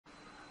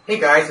Hey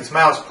guys, it's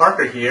Miles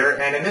Parker here,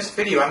 and in this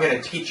video I'm going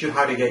to teach you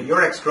how to get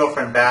your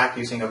ex-girlfriend back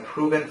using a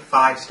proven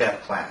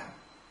 5-step plan.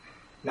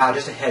 Now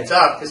just a heads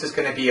up, this is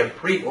going to be a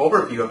brief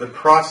overview of the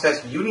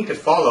process you need to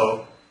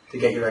follow to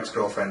get your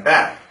ex-girlfriend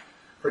back.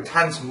 For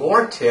tons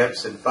more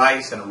tips,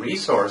 advice, and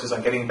resources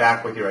on getting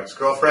back with your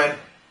ex-girlfriend,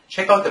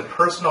 check out the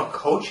personal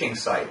coaching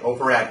site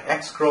over at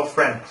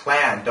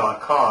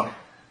exgirlfriendplan.com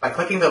by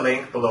clicking the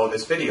link below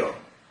this video.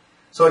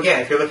 So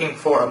again, if you're looking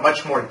for a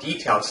much more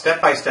detailed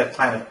step-by-step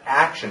plan of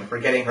action for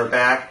getting her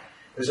back,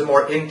 there's a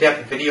more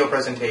in-depth video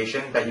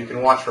presentation that you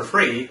can watch for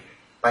free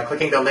by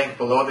clicking the link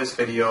below this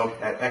video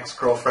at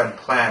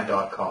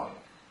exgirlfriendplan.com.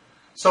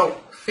 So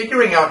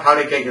figuring out how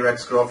to get your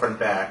ex-girlfriend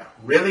back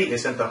really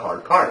isn't the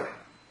hard part.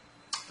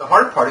 The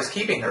hard part is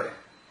keeping her.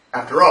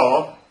 After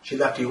all, she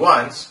left you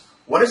once.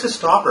 What is to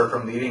stop her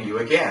from leaving you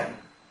again?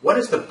 What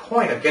is the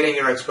point of getting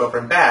your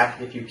ex-girlfriend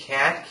back if you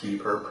can't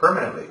keep her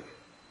permanently?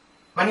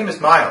 My name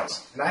is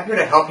Miles, and I'm here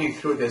to help you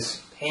through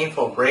this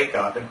painful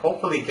breakup and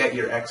hopefully get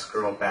your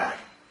ex-girl back.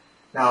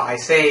 Now, I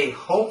say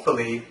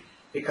hopefully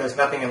because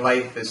nothing in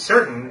life is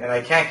certain, and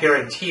I can't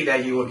guarantee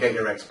that you will get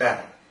your ex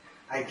back.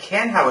 I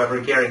can,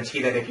 however,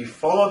 guarantee that if you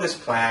follow this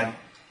plan,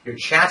 your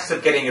chances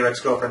of getting your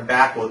ex-girlfriend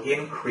back will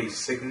increase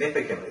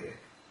significantly.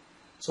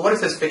 So what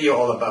is this video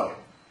all about?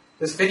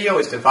 This video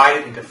is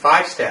divided into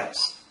 5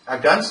 steps.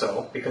 I've done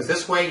so because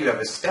this way you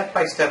have a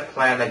step-by-step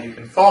plan that you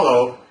can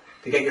follow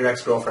to get your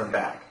ex-girlfriend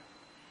back.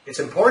 It's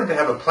important to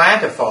have a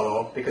plan to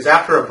follow because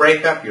after a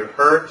breakup, you're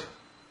hurt,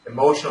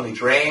 emotionally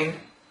drained,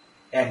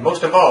 and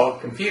most of all,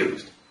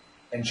 confused.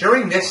 And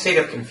during this state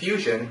of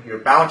confusion, you're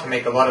bound to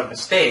make a lot of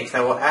mistakes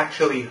that will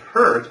actually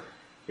hurt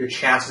your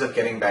chances of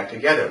getting back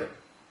together.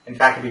 In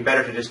fact, it'd be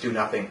better to just do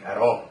nothing at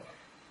all.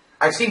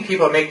 I've seen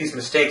people make these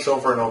mistakes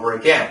over and over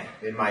again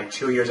in my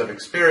 2 years of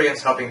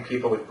experience helping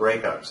people with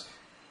breakups.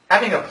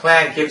 Having a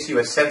plan gives you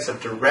a sense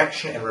of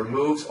direction and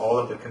removes all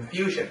of the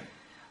confusion.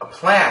 A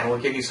plan will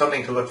give you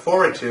something to look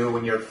forward to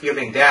when you're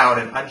feeling down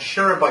and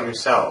unsure about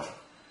yourself.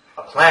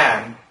 A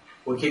plan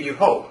will give you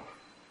hope.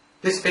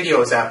 This video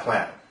is that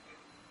plan.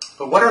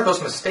 But what are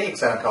those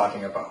mistakes that I'm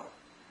talking about?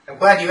 I'm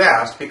glad you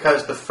asked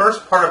because the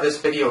first part of this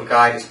video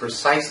guide is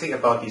precisely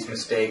about these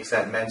mistakes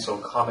that men so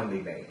commonly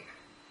make.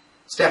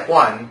 Step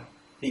 1,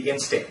 the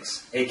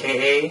instincts,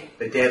 aka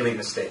the deadly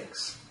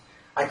mistakes.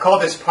 I call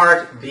this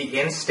part the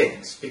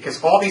instincts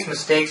because all these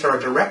mistakes are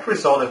a direct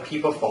result of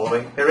people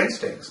following their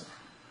instincts.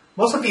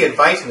 Most of the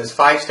advice in this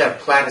 5-step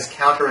plan is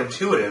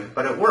counterintuitive,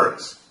 but it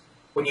works.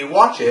 When you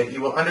watch it,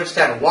 you will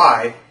understand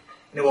why,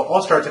 and it will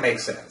all start to make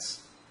sense.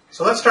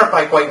 So let's start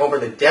by going over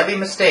the deadly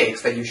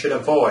mistakes that you should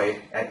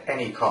avoid at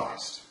any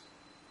cost.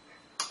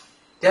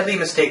 Deadly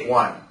mistake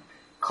 1,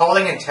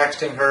 calling and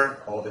texting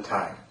her all the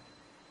time.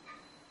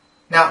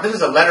 Now, this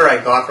is a letter I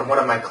got from one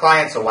of my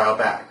clients a while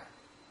back.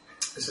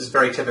 This is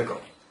very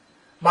typical.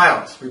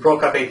 Miles, we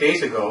broke up 8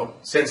 days ago.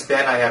 Since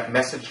then, I have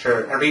messaged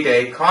her every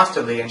day,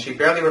 constantly, and she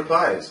barely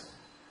replies.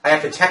 I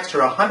have to text her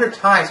 100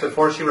 times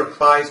before she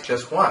replies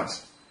just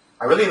once.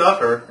 I really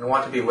love her and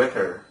want to be with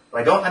her,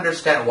 but I don't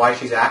understand why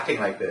she's acting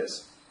like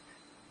this.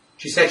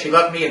 She said she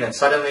loved me, and then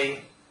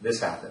suddenly, this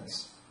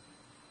happens.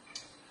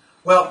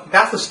 Well,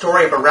 that's the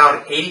story of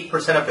around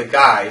 80% of the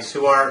guys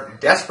who are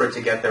desperate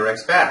to get their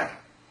ex back.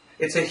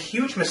 It's a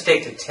huge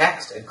mistake to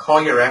text and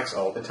call your ex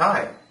all the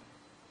time.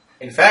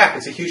 In fact,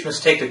 it's a huge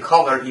mistake to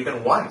call her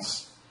even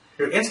once.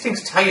 Your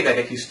instincts tell you that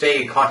if you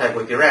stay in contact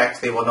with your ex,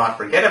 they will not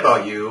forget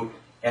about you,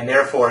 and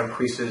therefore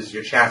increases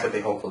your chance that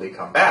they hopefully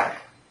come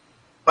back.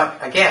 But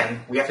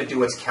again, we have to do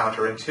what's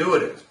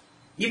counterintuitive.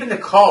 Even the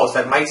calls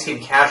that might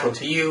seem casual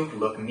to you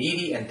look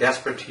needy and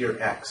desperate to your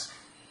ex.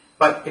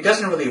 But it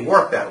doesn't really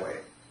work that way.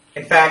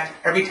 In fact,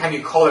 every time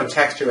you call or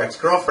text your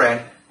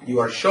ex-girlfriend,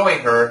 you are showing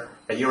her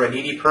that you're a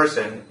needy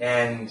person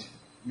and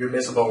you're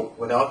miserable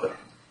without them.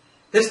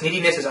 This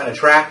neediness is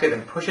unattractive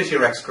and pushes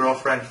your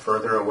ex-girlfriend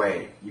further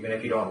away, even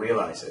if you don't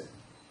realize it.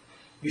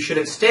 You should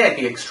instead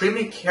be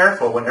extremely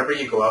careful whenever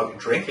you go out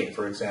drinking,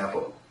 for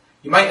example.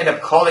 You might end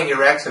up calling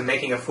your ex and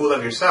making a fool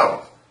of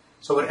yourself.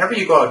 So whenever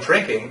you go out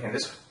drinking, and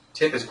this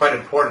tip is quite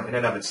important in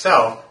and of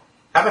itself,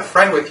 have a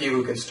friend with you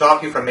who can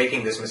stop you from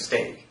making this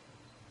mistake.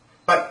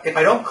 But if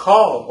I don't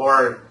call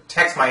or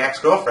text my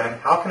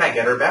ex-girlfriend, how can I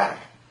get her back?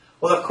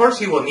 Well, of course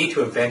you will need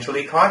to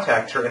eventually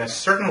contact her in a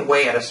certain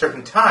way at a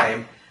certain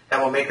time that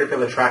will make her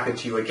feel attracted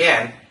to you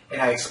again, and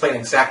I explain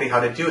exactly how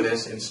to do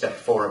this in step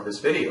 4 of this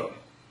video.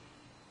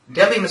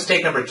 Deadly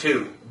mistake number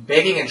 2,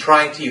 begging and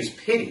trying to use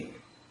pity.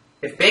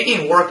 If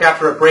begging worked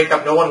after a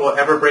breakup, no one will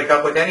ever break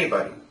up with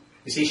anybody.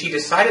 You see, she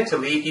decided to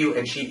leave you,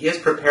 and she is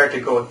prepared to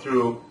go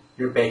through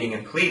your begging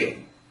and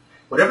pleading.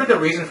 Whatever the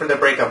reason for the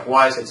breakup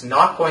was, it's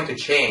not going to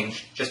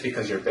change just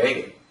because you're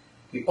begging.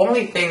 The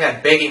only thing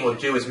that begging will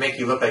do is make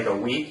you look like a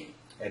weak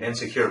and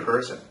insecure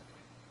person.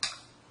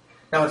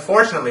 Now,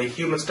 unfortunately,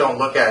 humans don't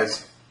look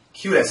as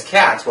cute as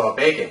cats while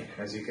begging,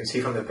 as you can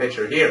see from the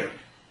picture here.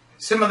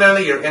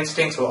 Similarly, your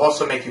instincts will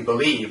also make you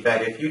believe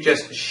that if you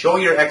just show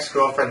your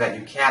ex-girlfriend that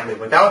you can't live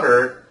without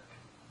her,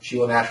 she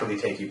will naturally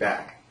take you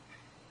back.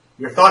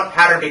 Your thought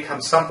pattern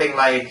becomes something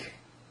like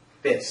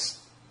this.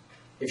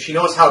 If she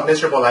knows how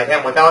miserable I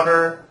am without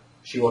her,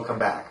 she will come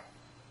back.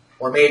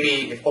 Or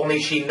maybe if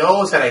only she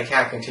knows that I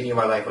can't continue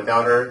my life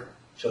without her,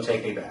 she'll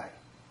take me back.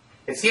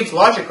 It seems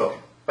logical,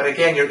 but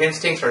again, your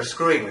instincts are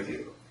screwing with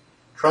you.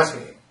 Trust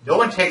me, no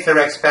one takes their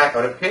ex back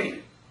out of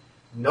pity.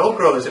 No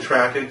girl is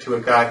attracted to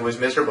a guy who is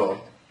miserable.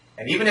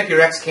 And even if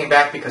your ex came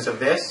back because of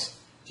this,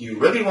 do you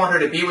really want her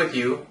to be with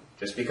you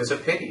just because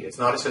of pity? It's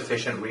not a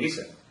sufficient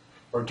reason.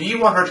 Or do you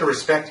want her to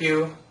respect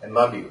you and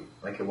love you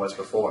like it was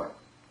before?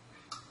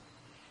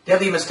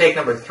 Deadly mistake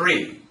number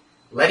 3,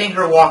 letting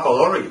her walk all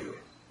over you.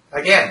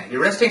 Again,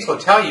 your instincts will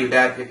tell you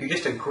that if you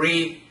just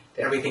agree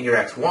to everything your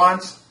ex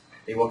wants,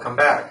 they will come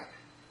back.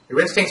 Your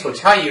instincts will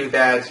tell you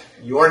that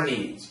your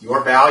needs,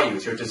 your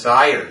values, your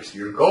desires,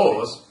 your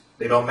goals,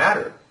 they don't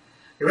matter.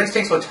 Your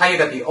instincts will tell you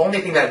that the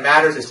only thing that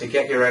matters is to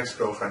get your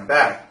ex-girlfriend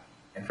back.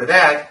 And for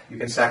that, you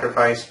can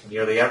sacrifice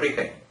nearly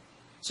everything.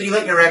 So you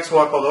let your ex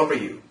walk all over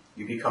you.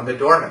 You become the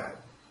doormat.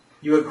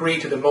 You agree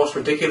to the most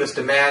ridiculous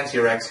demands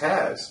your ex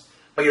has.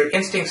 But your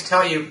instincts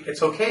tell you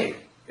it's okay.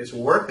 It's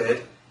worth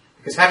it.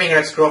 Because having your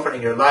ex-girlfriend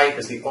in your life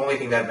is the only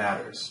thing that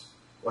matters.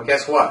 Well,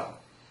 guess what?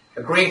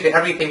 Agreeing to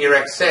everything your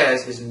ex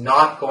says is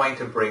not going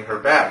to bring her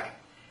back.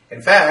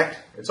 In fact,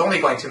 it's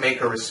only going to make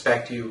her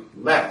respect you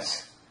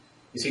less.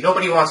 You see,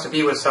 nobody wants to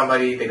be with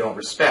somebody they don't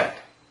respect.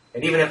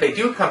 And even if they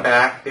do come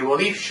back, they will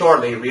leave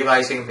shortly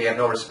realizing they have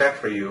no respect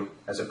for you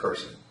as a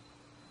person.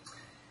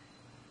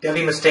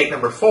 Deadly mistake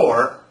number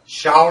 4,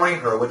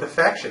 showering her with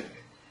affection.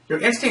 Your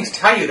instincts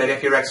tell you that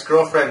if your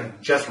ex-girlfriend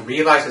just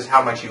realizes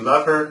how much you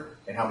love her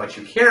and how much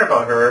you care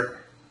about her,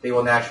 they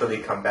will naturally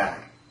come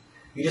back.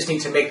 You just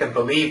need to make them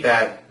believe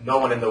that no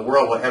one in the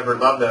world will ever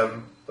love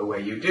them the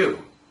way you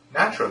do.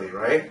 Naturally,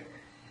 right?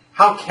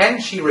 How can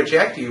she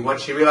reject you when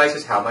she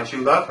realizes how much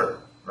you love her,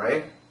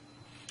 right?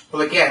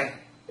 Well, again,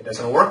 it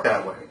doesn't work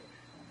that way.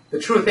 The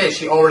truth is,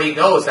 she already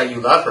knows that you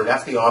love her.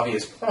 That's the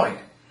obvious point.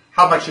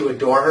 How much you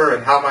adore her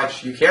and how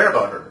much you care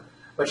about her.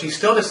 But she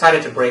still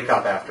decided to break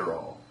up after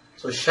all.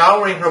 So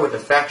showering her with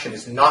affection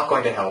is not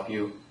going to help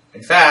you.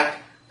 In fact,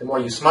 the more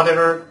you smother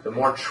her, the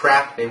more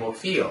trapped they will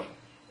feel.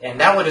 And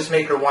that will just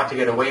make her want to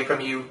get away from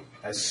you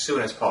as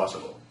soon as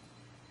possible.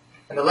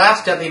 And the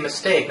last deadly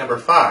mistake, number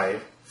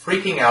 5,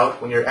 freaking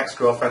out when your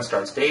ex-girlfriend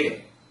starts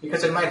dating.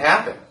 Because it might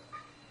happen.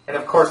 And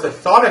of course, the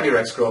thought of your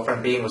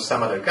ex-girlfriend being with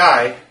some other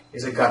guy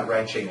is a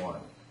gut-wrenching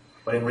one.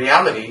 But in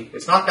reality,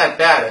 it's not that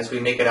bad as we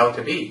make it out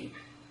to be.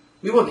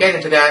 We will get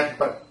into that,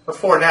 but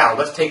before now,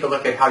 let's take a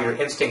look at how your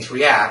instincts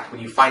react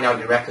when you find out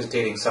your ex is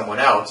dating someone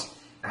else,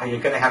 and how you're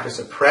going to have to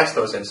suppress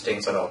those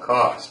instincts at all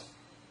costs.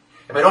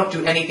 If I don't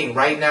do anything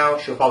right now,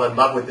 she'll fall in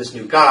love with this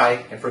new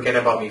guy and forget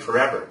about me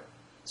forever.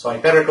 So I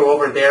better go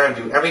over there and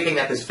do everything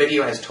that this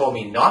video has told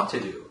me not to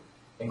do,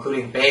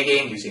 including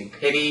begging, using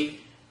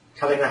pity,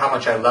 telling her how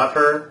much I love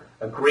her,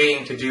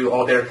 agreeing to do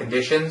all their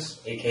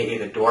conditions, aka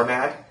the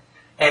doormat.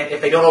 And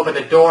if they don't open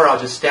the door, I'll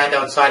just stand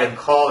outside and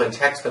call and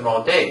text them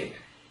all day.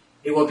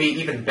 It will be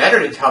even better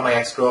to tell my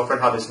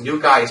ex-girlfriend how this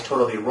new guy is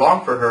totally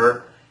wrong for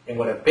her and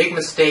what a big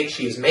mistake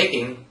she is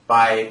making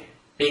by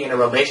being in a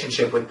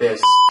relationship with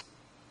this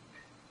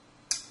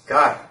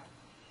guy.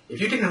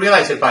 If you didn't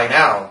realize it by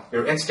now,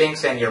 your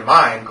instincts and your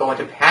mind go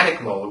into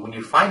panic mode when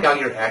you find out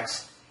your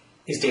ex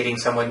is dating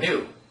someone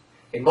new.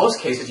 In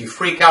most cases, you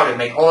freak out and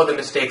make all of the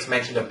mistakes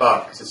mentioned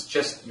above because it's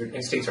just your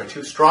instincts are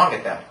too strong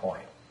at that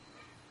point.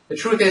 The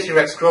truth is your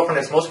ex-girlfriend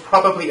is most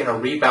probably in a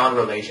rebound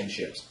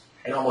relationship.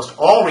 And almost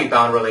all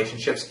rebound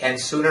relationships end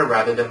sooner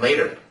rather than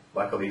later,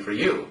 luckily for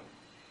you.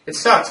 It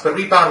sucks, but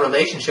rebound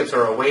relationships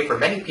are a way for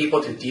many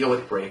people to deal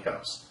with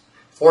breakups.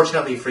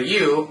 Fortunately for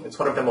you, it's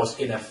one of the most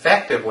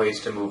ineffective ways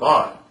to move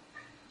on.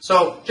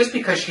 So, just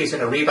because she's in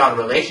a rebound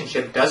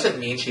relationship doesn't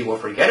mean she will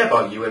forget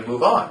about you and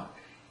move on.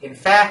 In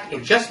fact,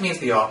 it just means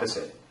the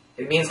opposite.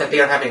 It means that they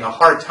are having a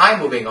hard time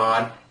moving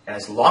on, and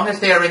as long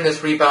as they are in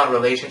this rebound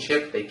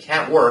relationship, they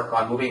can't work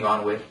on moving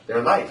on with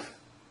their life.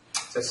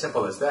 It's as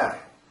simple as that.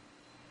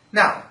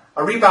 Now,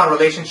 a rebound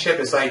relationship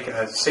is like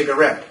a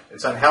cigarette.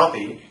 It's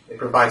unhealthy, it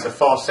provides a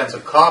false sense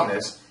of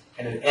calmness,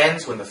 and it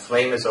ends when the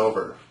flame is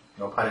over.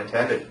 No pun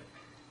intended.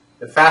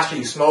 The faster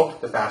you smoke,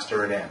 the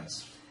faster it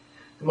ends.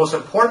 The most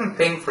important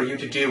thing for you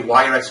to do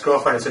while your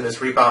ex-girlfriend is in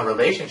this rebound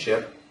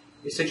relationship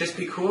is to just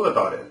be cool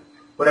about it.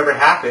 Whatever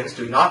happens,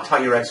 do not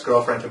tell your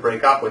ex-girlfriend to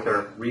break up with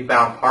her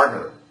rebound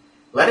partner.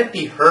 Let it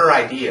be her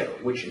idea,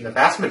 which in the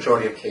vast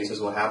majority of cases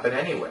will happen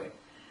anyway.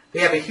 They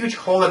have a huge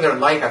hole in their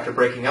life after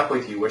breaking up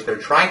with you, which they're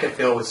trying to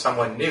fill with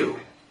someone new.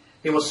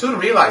 They will soon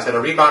realize that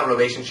a rebound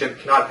relationship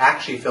cannot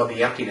actually fill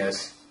the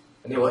emptiness,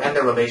 and they will end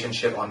their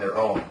relationship on their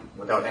own,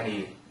 without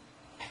any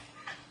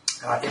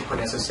input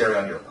necessary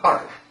on your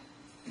part.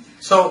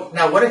 So,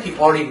 now what if you've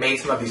already made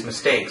some of these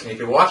mistakes? And if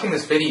you're watching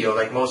this video,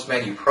 like most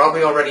men, you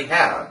probably already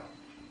have.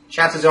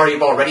 Chances are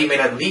you've already made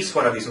at least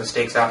one of these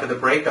mistakes after the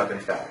breakup, in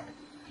fact.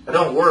 But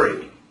don't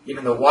worry.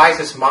 Even the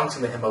wisest monks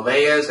in the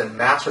Himalayas and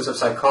masters of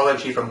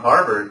psychology from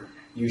Harvard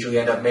usually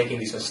end up making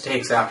these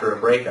mistakes after a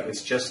breakup.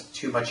 It's just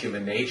too much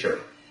human nature.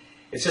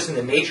 It's just in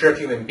the nature of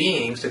human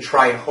beings to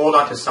try and hold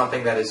on to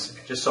something that is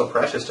just so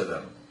precious to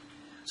them.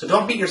 So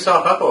don't beat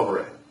yourself up over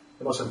it.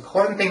 The most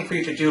important thing for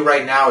you to do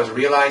right now is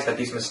realize that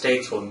these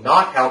mistakes will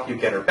not help you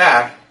get her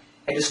back,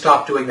 and to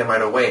stop doing them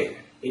right away.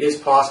 It is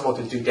possible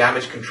to do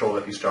damage control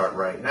if you start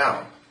right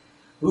now.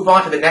 Move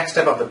on to the next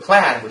step of the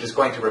plan, which is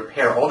going to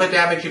repair all the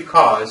damage you've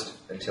caused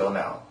until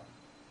now.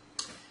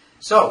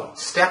 So,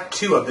 step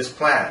 2 of this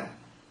plan,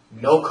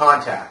 no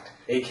contact,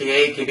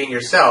 aka giving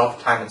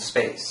yourself time and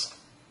space.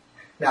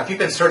 Now, if you've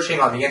been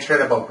searching on the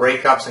internet about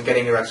breakups and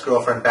getting your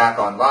ex-girlfriend back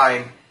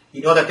online,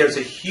 you know that there's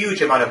a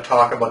huge amount of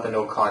talk about the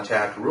no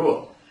contact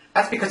rule.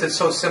 That's because it's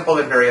so simple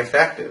and very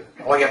effective.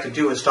 All you have to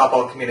do is stop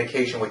all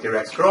communication with your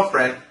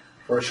ex-girlfriend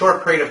for a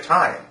short period of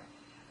time.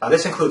 Now,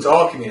 this includes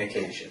all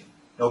communication,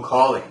 no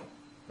calling,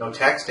 no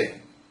texting,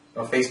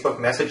 no Facebook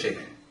messaging,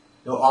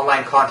 no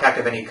online contact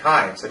of any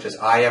kind, such as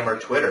IM or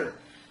Twitter,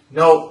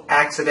 no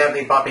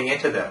accidentally bumping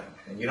into them,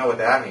 and you know what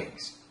that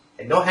means,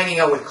 and no hanging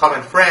out with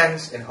common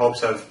friends in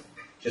hopes of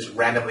just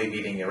randomly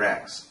meeting your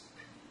ex.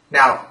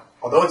 Now,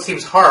 although it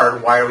seems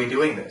hard, why are we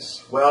doing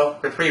this? Well,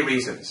 for 3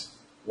 reasons.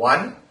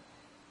 1,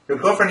 your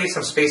girlfriend needs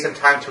some space and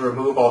time to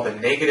remove all the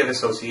negative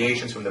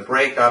associations from the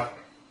breakup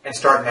and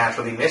start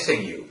naturally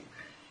missing you.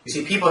 You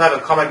see, people have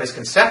a common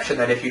misconception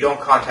that if you don't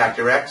contact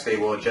your ex, they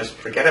will just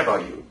forget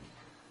about you.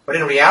 But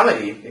in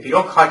reality, if you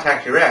don't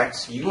contact your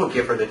ex, you will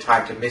give her the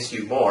time to miss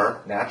you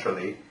more,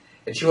 naturally,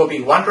 and she will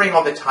be wondering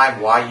all the time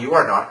why you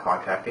are not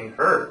contacting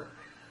her.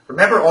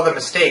 Remember all the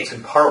mistakes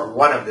in part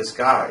 1 of this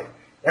guide.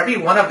 Every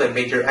one of them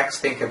made your ex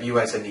think of you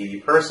as a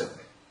needy person.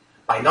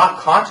 By not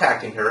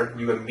contacting her,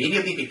 you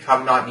immediately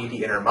become not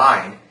needy in her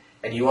mind,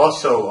 and you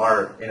also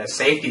are in a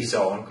safety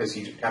zone because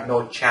you have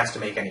no chance to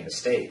make any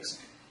mistakes.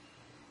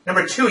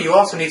 Number 2, you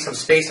also need some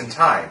space and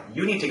time.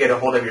 You need to get a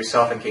hold of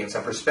yourself and gain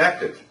some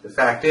perspective. The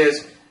fact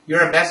is,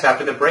 you're a mess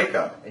after the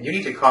breakup, and you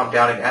need to calm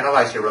down and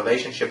analyze your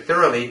relationship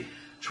thoroughly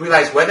to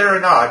realize whether or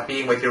not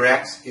being with your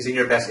ex is in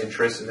your best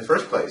interest in the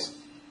first place.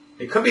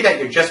 It could be that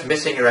you're just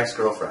missing your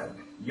ex-girlfriend.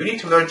 You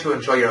need to learn to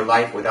enjoy your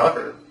life without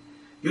her.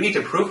 You need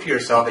to prove to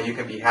yourself that you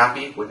can be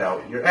happy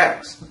without your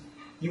ex.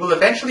 You will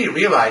eventually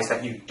realize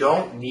that you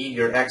don't need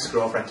your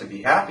ex-girlfriend to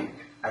be happy.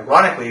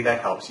 Ironically,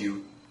 that helps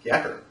you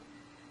get her.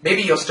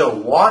 Maybe you'll still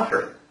want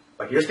her,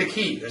 but here's the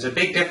key. There's a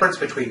big difference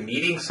between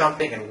needing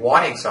something and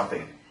wanting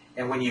something.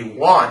 And when you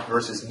want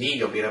versus need,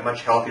 you'll be in a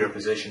much healthier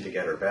position to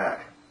get her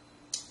back.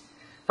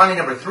 Finally,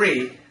 number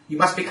 3, you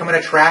must become an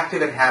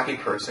attractive and happy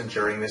person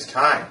during this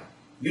time.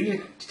 You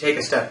need to take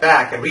a step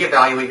back and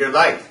reevaluate your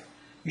life.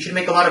 You should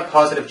make a lot of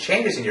positive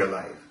changes in your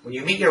life. When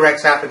you meet your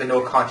ex after the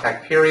no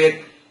contact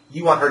period,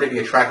 you want her to be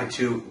attracted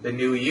to the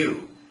new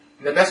you.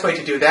 And the best way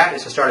to do that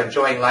is to start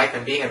enjoying life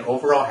and being an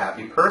overall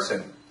happy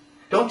person.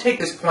 Don't take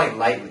this point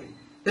lightly.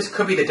 This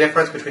could be the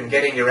difference between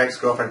getting your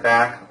ex-girlfriend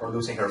back or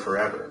losing her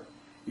forever.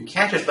 You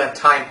can't just let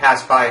time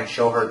pass by and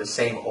show her the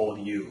same old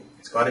you.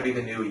 It's got to be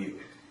the new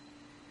you.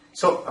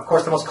 So, of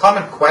course, the most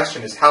common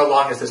question is how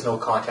long is this no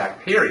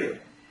contact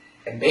period?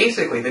 And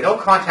basically, the no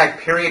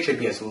contact period should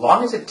be as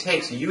long as it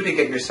takes you to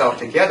get yourself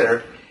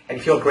together and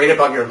feel great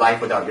about your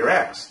life without your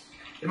ex.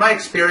 In my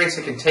experience,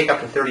 it can take up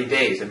to 30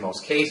 days in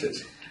most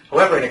cases.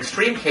 However, in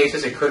extreme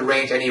cases, it could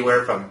range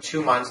anywhere from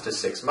 2 months to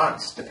 6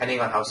 months, depending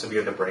on how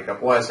severe the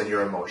breakup was and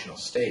your emotional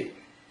state.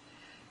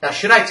 Now,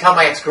 should I tell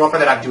my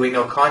ex-girlfriend that I'm doing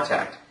no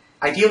contact?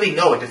 Ideally,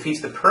 no, it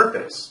defeats the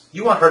purpose.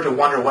 You want her to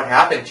wonder what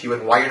happened to you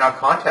and why you're not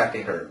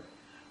contacting her.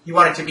 You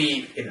want it to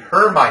be in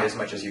her mind as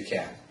much as you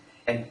can.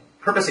 And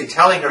purposely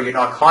telling her you're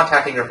not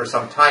contacting her for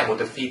some time will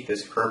defeat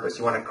this purpose.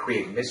 You want to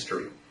create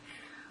mystery.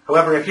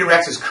 However, if your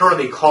ex is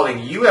currently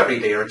calling you every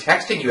day or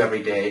texting you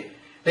every day,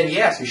 then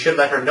yes, you should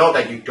let her know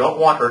that you don't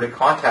want her to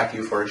contact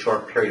you for a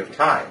short period of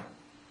time.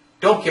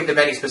 Don't give them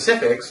any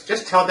specifics.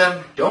 Just tell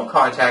them don't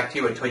contact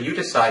you until you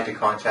decide to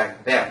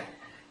contact them.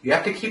 You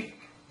have to keep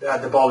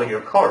the ball in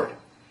your court.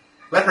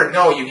 Let her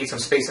know you need some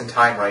space and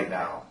time right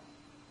now.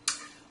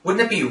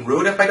 Wouldn't it be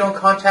rude if I don't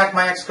contact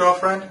my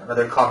ex-girlfriend?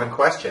 Another common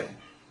question.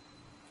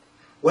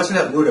 Wasn't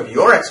it rude of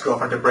your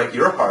ex-girlfriend to break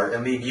your heart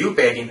and leave you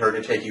begging her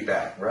to take you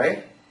back,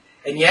 right?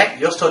 And yet,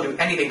 you'll still do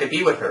anything to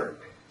be with her.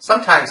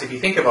 Sometimes, if you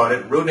think about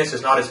it, rudeness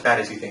is not as bad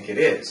as you think it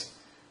is.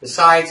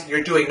 Besides,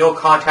 you're doing no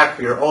contact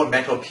for your own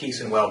mental peace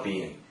and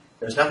well-being.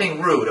 There's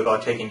nothing rude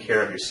about taking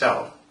care of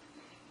yourself.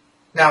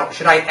 Now,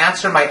 should I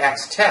answer my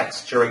ex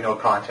texts during no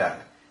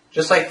contact?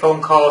 Just like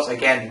phone calls,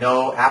 again,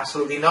 no,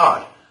 absolutely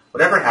not.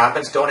 Whatever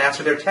happens, don't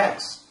answer their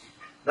texts.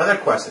 Another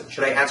question,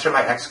 should I answer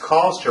my ex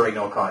calls during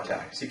no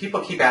contact? See, people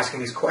keep asking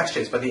these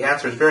questions, but the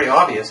answer is very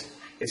obvious.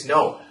 It's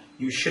no.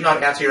 You should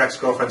not answer your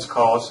ex-girlfriend's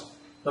calls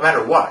no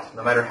matter what,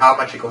 no matter how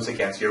much it goes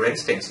against your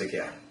instincts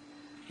again.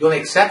 The only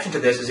exception to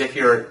this is if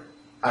you're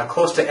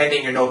close to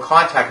ending your no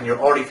contact and you're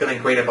already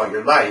feeling great about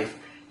your life.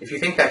 If you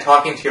think that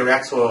talking to your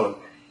ex will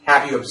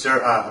have you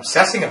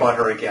obsessing about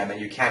her again, then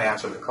you can't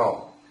answer the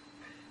call.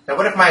 Now,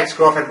 what if my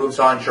ex-girlfriend moves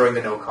on during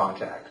the no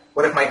contact?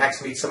 What if my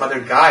ex meets some other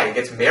guy and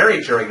gets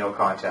married during no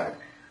contact?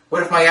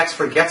 What if my ex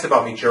forgets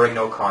about me during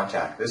no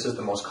contact? This is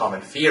the most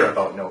common fear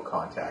about no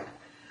contact.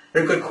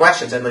 They're good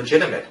questions and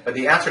legitimate, but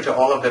the answer to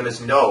all of them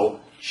is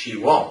no, she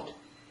won't.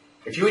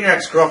 If you and your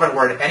ex-girlfriend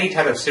were in any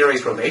type of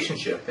serious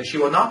relationship, then she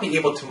will not be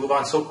able to move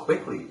on so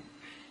quickly.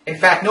 In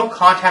fact, no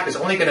contact is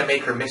only going to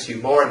make her miss you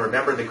more and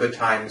remember the good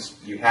times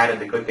you had and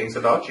the good things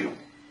about you.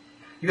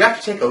 You have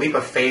to take a leap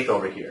of faith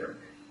over here.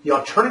 The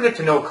alternative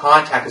to no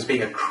contact is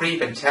being a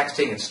creep and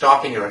texting and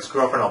stalking your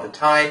ex-girlfriend all the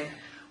time,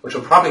 which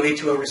will probably lead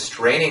to a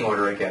restraining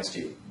order against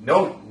you.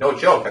 No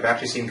joke, I've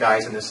actually seen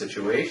guys in this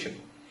situation.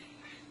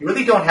 You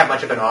really don't have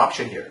much of an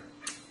option here.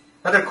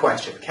 Another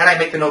question, can I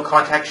make the no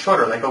contact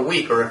shorter, like a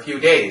week or a few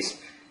days?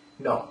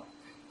 No.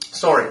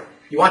 Sorry.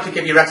 You want to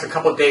give your ex a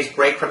couple of days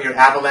break from your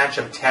avalanche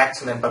of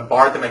texts and then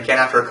bombard them again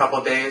after a couple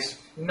of days?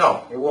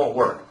 No, it won't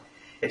work.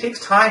 It takes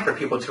time for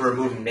people to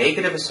remove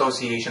negative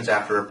associations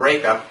after a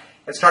breakup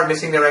and start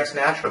missing their ex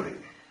naturally.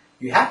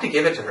 You have to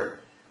give it to her.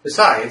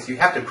 Besides, you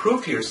have to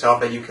prove to yourself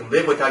that you can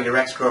live without your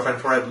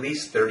ex-girlfriend for at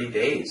least 30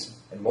 days.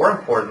 And more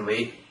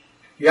importantly,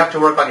 you have to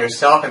work on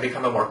yourself and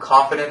become a more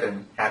confident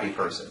and happy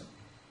person.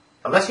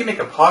 Unless you make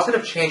a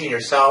positive change in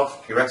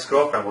yourself, your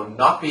ex-girlfriend will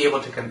not be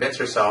able to convince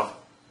herself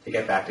to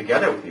get back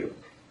together with you.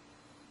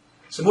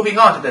 So moving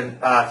on to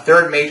the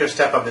third major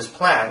step of this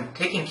plan,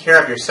 taking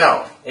care of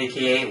yourself,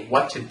 aka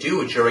what to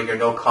do during your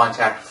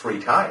no-contact free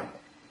time.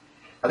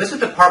 Now this is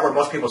the part where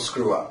most people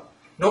screw up.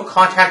 No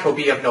contact will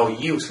be of no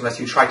use unless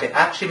you try to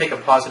actually make a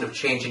positive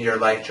change in your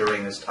life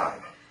during this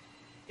time.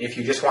 If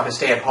you just want to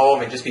stay at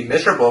home and just be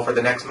miserable for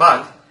the next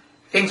month,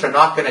 things are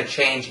not going to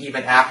change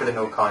even after the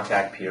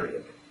no-contact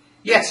period.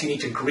 Yes, you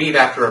need to grieve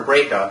after a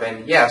breakup,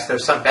 and yes,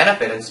 there's some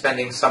benefit in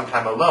spending some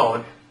time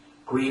alone,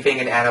 grieving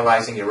and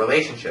analyzing your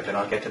relationship, and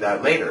I'll get to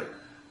that later.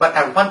 But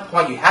at one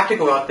point, you have to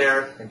go out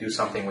there and do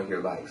something with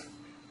your life.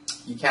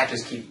 You can't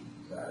just keep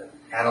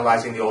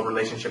analyzing the old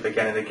relationship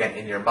again and again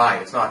in your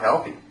mind. It's not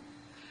healthy.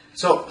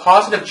 So,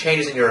 positive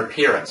changes in your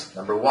appearance,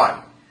 number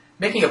one.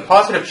 Making a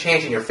positive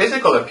change in your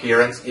physical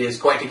appearance is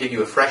going to give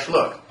you a fresh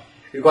look.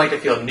 You're going to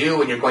feel new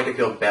and you're going to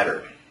feel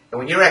better. And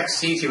when your ex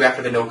sees you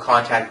after the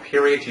no-contact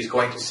period, she's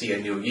going to see a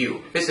new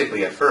you.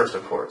 Physically at first,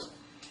 of course.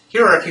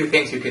 Here are a few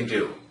things you can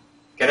do.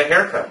 Get a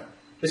haircut.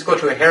 Just go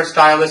to a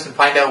hairstylist and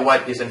find out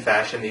what is in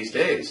fashion these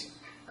days.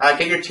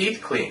 Get your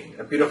teeth cleaned.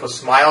 A beautiful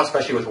smile,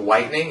 especially with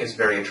whitening, is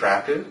very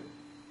attractive.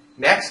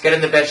 Next, get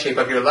in the best shape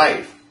of your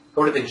life.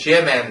 Go to the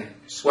gym and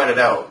sweat it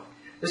out.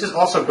 This is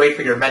also great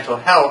for your mental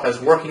health, as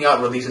working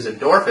out releases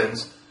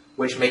endorphins,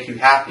 which make you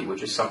happy,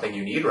 which is something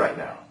you need right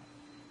now.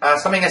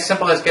 Something as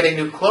simple as getting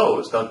new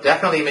clothes. They'll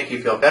definitely make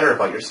you feel better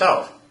about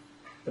yourself.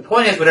 The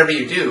point is, whatever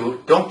you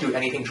do, don't do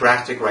anything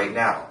drastic right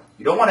now.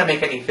 You don't want to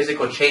make any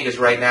physical changes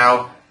right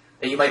now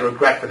that you might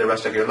regret for the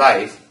rest of your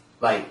life,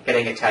 like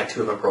getting a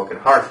tattoo of a broken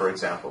heart, for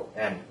example.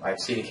 And I've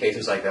seen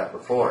cases like that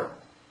before.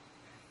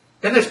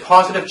 Then there's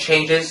positive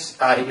changes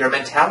in your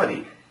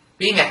mentality.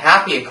 Being a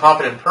happy and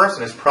confident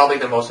person is probably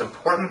the most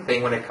important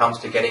thing when it comes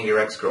to getting your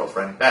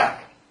ex-girlfriend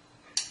back.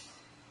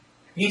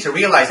 You need to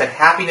realize that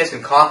happiness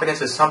and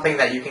confidence is something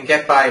that you can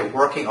get by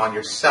working on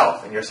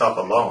yourself and yourself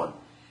alone.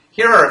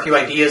 Here are a few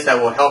ideas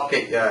that will help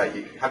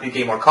you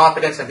gain more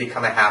confidence and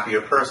become a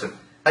happier person.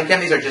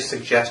 Again, these are just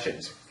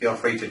suggestions. Feel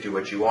free to do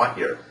what you want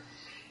here.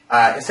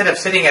 Instead of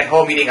sitting at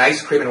home eating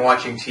ice cream and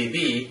watching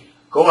TV,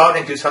 go out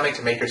and do something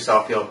to make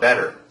yourself feel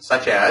better,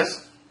 such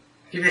as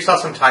give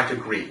yourself some time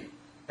to grieve.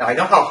 Now, I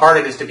know how hard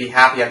it is to be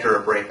happy after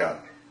a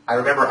breakup. I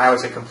remember I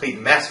was a complete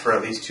mess for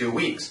at least 2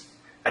 weeks.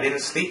 I didn't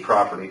sleep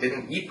properly,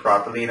 didn't eat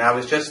properly, and I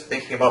was just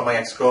thinking about my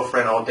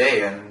ex-girlfriend all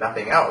day and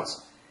nothing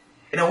else.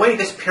 In a way,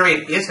 this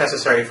period is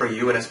necessary for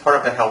you, and it's part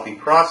of the healthy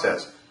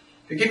process.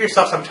 You give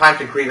yourself some time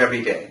to grieve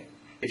every day.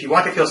 If you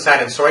want to feel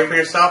sad and sorry for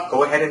yourself,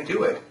 go ahead and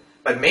do it.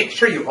 But make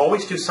sure you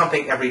always do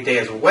something every day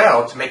as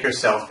well to make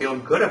yourself feel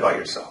good about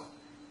yourself.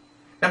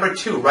 Number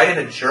 2, write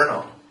in a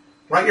journal.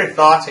 Write your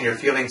thoughts and your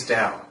feelings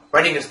down.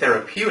 Writing is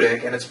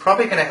therapeutic, and it's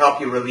probably going to help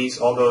you release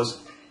all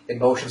those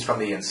emotions from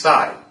the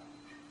inside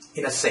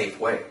in a safe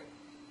way.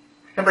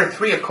 Number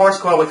 3, of course,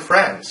 go out with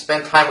friends.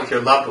 Spend time with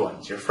your loved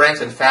ones. Your friends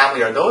and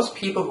family are those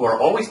people who are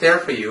always there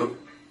for you,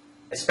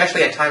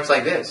 especially at times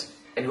like this,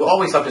 and who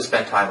always love to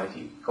spend time with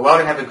you. Go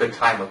out and have a good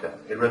time with them.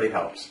 It really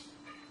helps.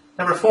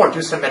 Number 4,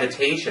 do some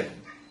meditation.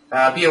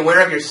 Be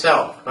aware of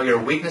yourself. Know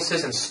your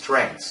weaknesses and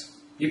strengths.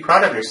 Be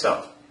proud of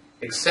yourself.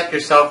 Accept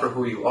yourself for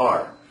who you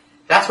are.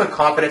 That's what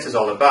confidence is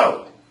all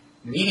about.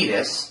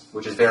 Neediness,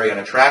 which is very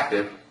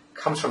unattractive,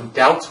 comes from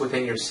doubts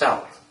within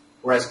yourself,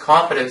 whereas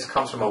confidence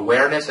comes from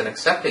awareness and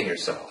accepting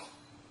yourself.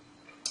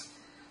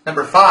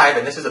 Number 5,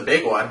 and this is a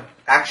big one,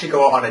 actually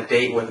go on a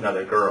date with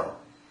another girl.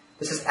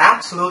 This is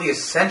absolutely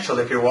essential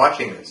if you're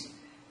watching this.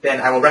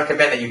 Then I will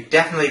recommend that you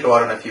definitely go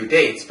out on a few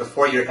dates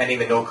before you're ending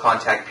the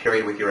no-contact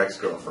period with your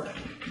ex-girlfriend.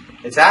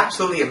 It's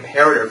absolutely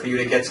imperative for you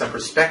to get some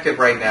perspective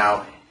right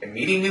now, and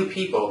meeting new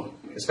people,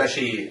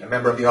 especially a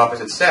member of the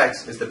opposite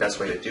sex, is the best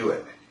way to do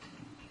it.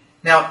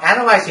 Now,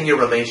 analyzing your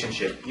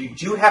relationship, you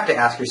do have to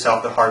ask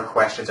yourself the hard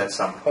questions at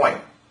some point.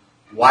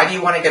 Why do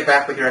you want to get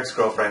back with your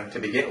ex-girlfriend to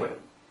begin with?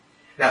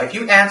 Now, if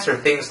you answer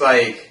things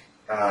like,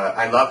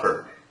 I love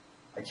her,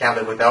 I can't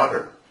live without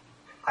her,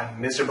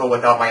 I'm miserable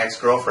without my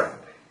ex-girlfriend,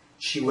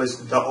 she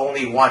was the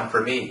only one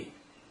for me,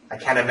 I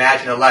can't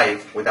imagine a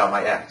life without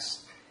my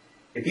ex.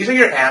 If these are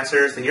your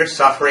answers, then you're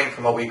suffering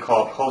from what we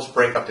call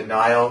post-breakup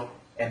denial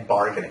and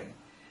bargaining.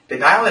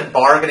 Denial and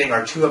bargaining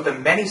are two of the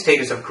many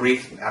stages of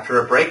grief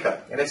after a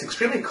breakup, and it's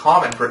extremely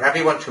common for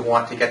everyone to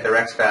want to get their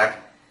ex back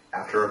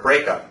after a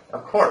breakup,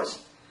 of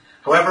course.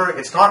 However,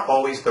 it's not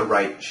always the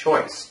right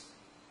choice.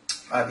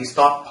 These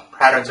thought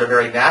patterns are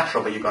very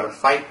natural, but you've got to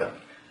fight them.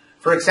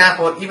 For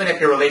example, even if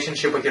your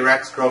relationship with your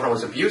ex-girlfriend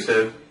was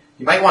abusive,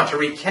 you might want to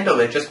rekindle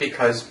it just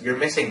because you're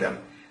missing them.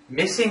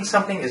 Missing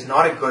something is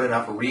not a good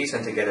enough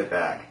reason to get it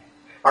back.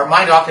 Our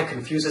mind often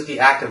confuses the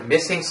act of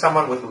missing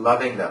someone with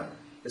loving them.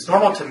 It's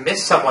normal to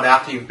miss someone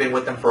after you've been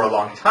with them for a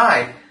long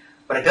time,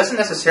 but it doesn't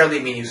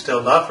necessarily mean you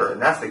still love her,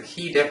 and that's the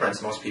key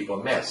difference most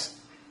people miss.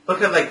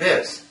 Look at it like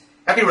this.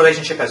 Every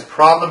relationship has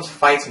problems,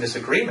 fights, and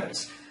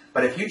disagreements.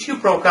 But if you two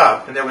broke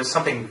up and there was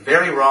something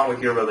very wrong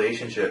with your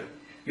relationship,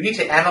 you need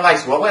to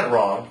analyze what went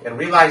wrong and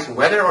realize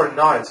whether or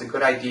not it's a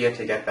good idea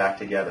to get back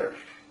together.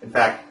 In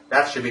fact,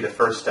 that should be the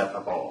first step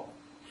of all.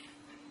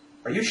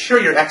 Are you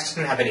sure your ex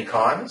didn't have any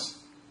cons?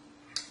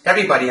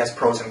 Everybody has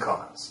pros and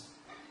cons.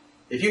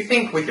 If you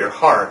think with your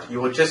heart, you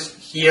will just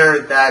hear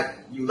that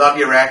you love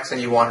your ex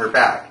and you want her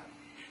back.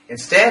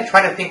 Instead,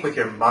 try to think with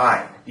your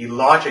mind. Be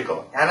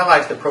logical.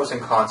 Analyze the pros and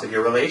cons of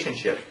your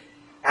relationship.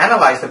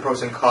 Analyze the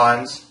pros and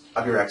cons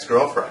of your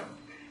ex-girlfriend.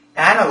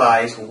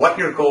 Analyze what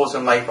your goals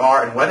in life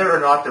are and whether or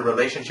not the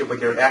relationship with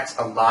your ex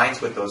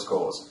aligns with those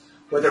goals.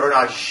 Whether or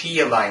not she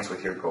aligns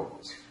with your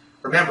goals.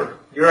 Remember,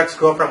 your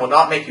ex-girlfriend will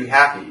not make you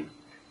happy.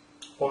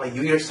 Only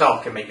you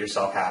yourself can make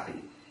yourself happy.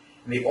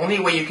 And the only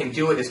way you can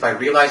do it is by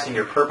realizing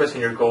your purpose and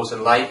your goals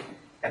in life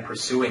and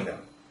pursuing them.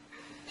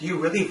 Do you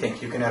really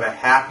think you can have a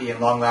happy and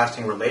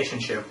long-lasting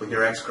relationship with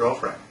your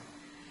ex-girlfriend?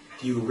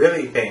 Do you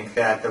really think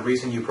that the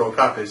reason you broke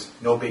up is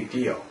no big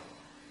deal?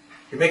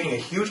 You're making a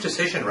huge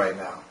decision right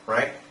now,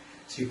 right?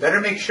 So you better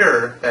make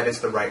sure that it's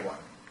the right one.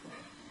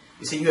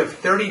 You see, you have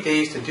 30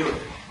 days to do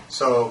it,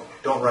 so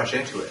don't rush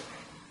into it.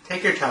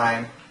 Take your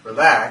time,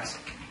 relax,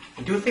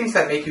 and do things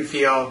that make you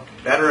feel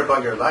better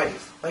about your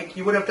life, like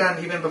you would have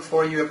done even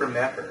before you ever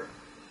met her.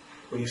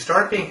 When you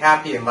start being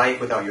happy in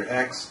life without your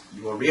ex,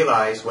 you will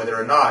realize whether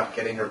or not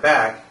getting her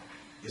back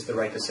is the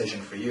right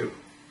decision for you.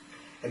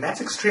 And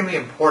that's extremely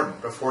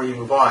important before you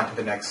move on to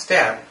the next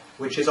step,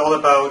 which is all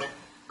about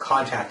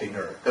contacting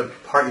her, the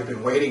part you've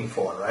been waiting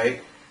for,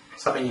 right?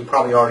 Something you've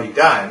probably already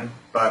done,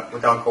 but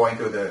without going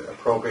through the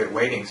appropriate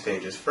waiting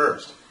stages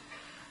first.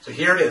 So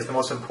here it is, the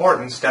most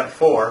important, step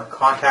 4,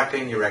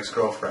 contacting your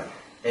ex-girlfriend,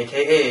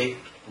 aka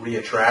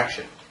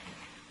reattraction.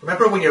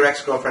 Remember when your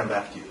ex-girlfriend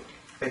left you?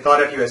 They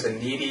thought of you as a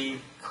needy,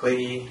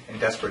 clingy, and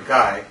desperate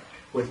guy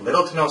with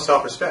little to no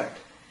self-respect.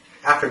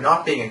 After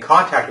not being in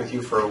contact with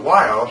you for a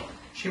while,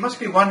 she must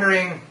be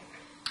wondering,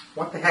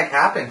 what the heck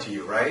happened to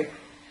you, right?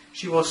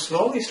 She will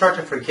slowly start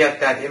to forget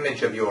that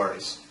image of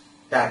yours,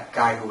 that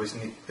guy who was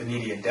the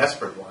needy and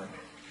desperate one.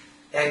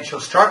 And she'll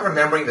start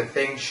remembering the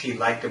things she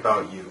liked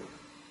about you.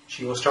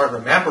 She will start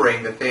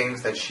remembering the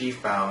things that she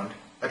found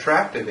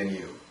attractive in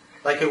you,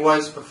 like it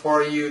was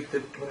before when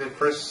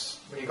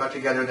you got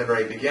together in the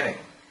very beginning.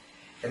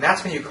 And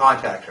that's when you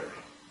contact her.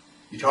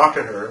 You talk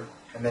to her,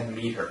 and then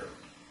meet her.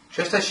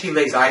 Just as she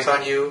lays eyes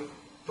on you,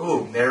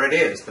 boom, there it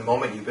is, the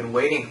moment you've been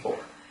waiting for.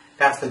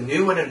 That's the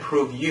new and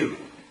improved you.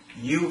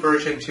 You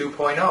version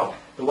 2.0,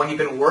 the one you've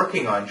been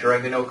working on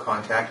during the no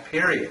contact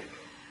period.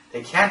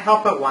 They can't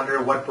help but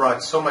wonder what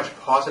brought so much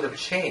positive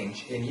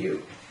change in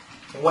you.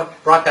 And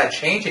what brought that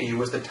change in you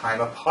was the time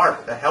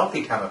apart, the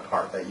healthy time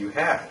apart that you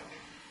had.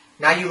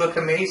 Now you look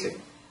amazing.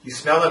 You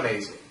smell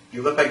amazing.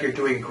 You look like you're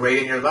doing great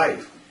in your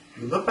life.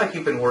 You look like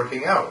you've been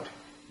working out.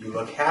 You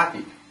look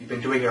happy. You've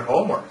been doing your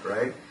homework,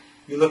 right?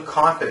 You look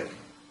confident,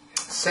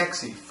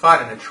 sexy,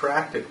 fun, and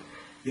attractive.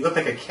 You look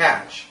like a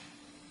catch.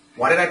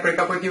 Why did I break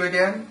up with you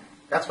again?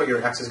 That's what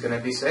your ex is going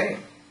to be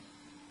saying.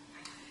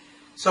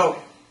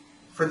 So,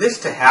 for this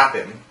to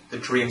happen, the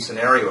dream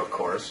scenario, of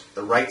course,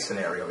 the right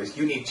scenario, is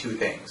you need 2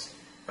 things.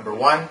 Number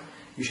 1,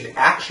 you should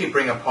actually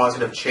bring a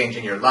positive change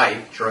in your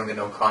life during the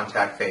no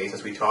contact phase,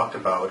 as we talked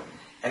about,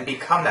 and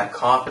become that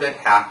confident,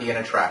 happy, and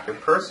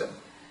attractive person.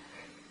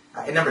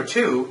 And number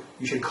 2,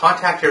 you should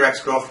contact your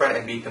ex-girlfriend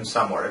and meet them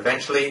somewhere.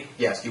 Eventually,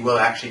 yes, you will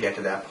actually get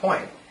to that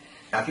point.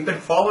 Now, if you've been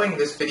following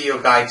this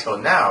video guide till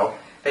now,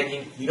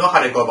 then you know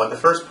how to go about the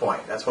first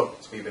point. That's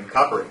what we've been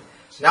covering.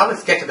 So now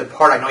let's get to the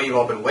part I know you've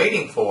all been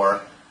waiting for,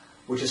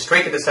 which is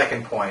straight to the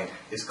second point,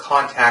 is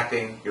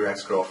contacting your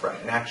ex-girlfriend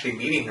and actually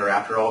meeting her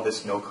after all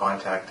this no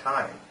contact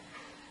time.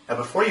 Now,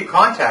 before you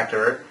contact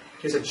her,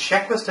 there's a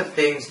checklist of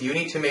things you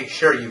need to make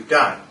sure you've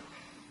done,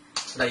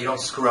 so that you don't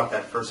screw up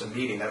that first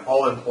meeting, that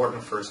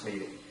all-important first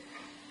meeting.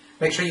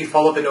 Make sure you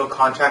follow the no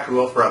contact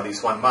rule for at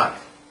least 1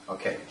 month.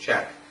 Okay,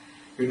 check.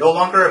 You're no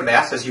longer a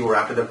mess as you were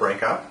after the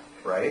breakup,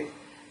 right?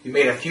 You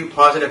made a few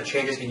positive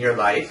changes in your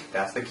life,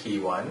 that's the key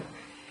one.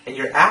 And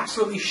you're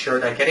absolutely sure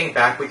that getting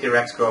back with your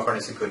ex-girlfriend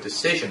is a good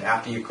decision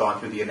after you've gone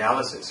through the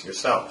analysis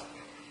yourself.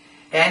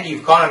 And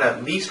you've gone on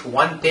at least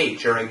 1 date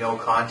during no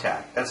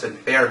contact. That's a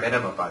bare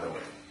minimum, by the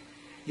way.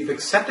 You've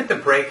accepted the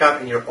breakup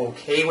and you're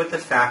okay with the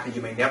fact that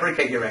you may never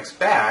get your ex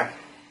back,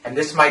 and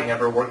this might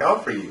never work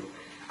out for you.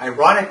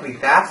 Ironically,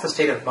 that's the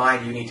state of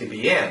mind you need to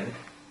be in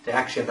to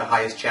actually have the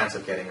highest chance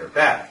of getting her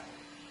back.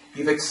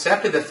 You've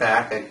accepted the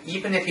fact that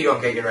even if you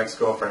don't get your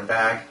ex-girlfriend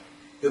back,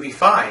 you'll be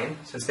fine,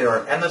 since there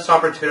are endless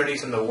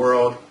opportunities in the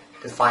world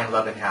to find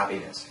love and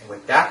happiness. And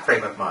with that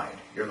frame of mind,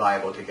 you're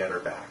liable to get her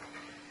back.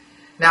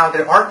 Now,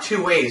 there are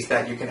two ways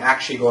that you can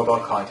actually go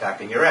about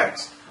contacting your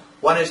ex.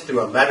 One is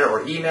through a letter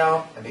or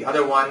email, and the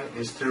other one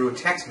is through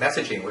text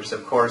messaging, which is,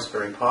 of course,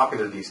 very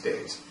popular these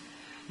days.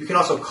 You can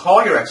also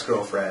call your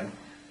ex-girlfriend,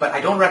 but I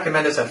don't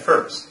recommend this at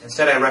first.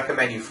 Instead, I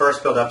recommend you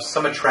first build up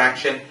some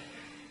attraction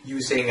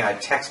using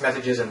text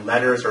messages and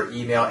letters or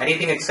email,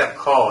 anything except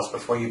calls,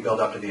 before you build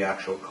up to the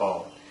actual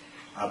call,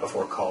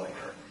 before calling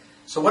her.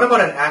 So what about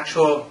an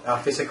actual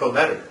physical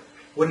letter?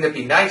 Wouldn't it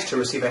be nice to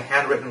receive a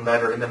handwritten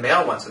letter in the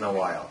mail once in a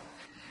while?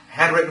 A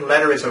handwritten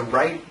letter is a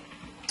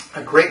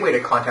great way to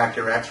contact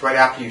your ex right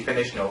after you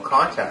finish no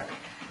contact.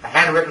 A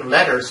handwritten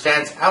letter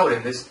stands out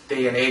in this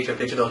day and age of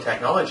digital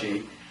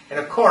technology, and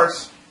of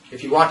course,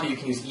 if you want to, you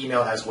can use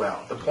email as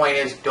well. The point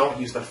is,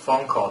 don't use the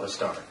phone call to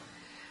start.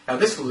 Now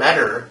this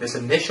letter, this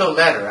initial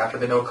letter after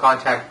the no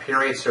contact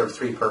period, serves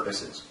three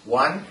purposes.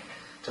 One,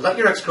 to let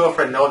your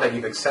ex-girlfriend know that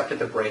you've accepted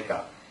the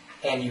breakup,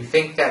 and you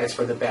think that it's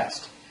for the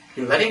best.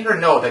 You're letting her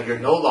know that you're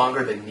no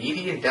longer the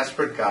needy and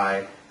desperate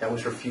guy that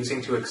was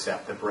refusing to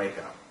accept the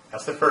breakup.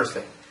 That's the first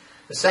thing.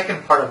 The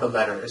second part of the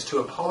letter is to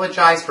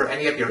apologize for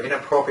any of your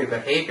inappropriate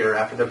behavior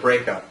after the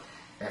breakup.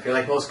 And I feel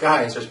like most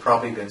guys, there's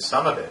probably been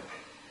some of it.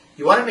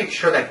 You want to make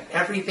sure that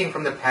everything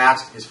from the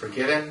past is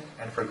forgiven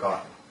and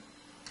forgotten.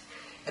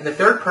 And the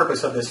third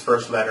purpose of this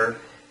first letter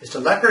is to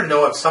let her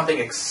know of something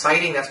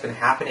exciting that's been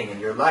happening in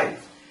your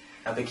life.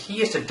 Now the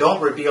key is to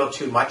don't reveal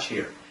too much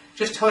here.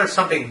 Just tell her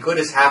something good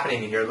is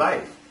happening in your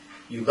life.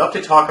 You love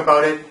to talk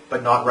about it,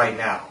 but not right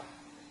now.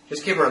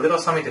 Just give her a little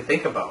something to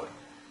think about,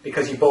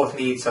 because you both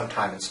need some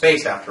time and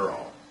space after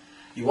all.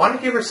 You want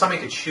to give her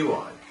something to chew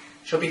on.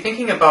 She'll be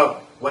thinking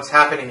about what's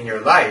happening in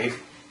your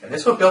life, and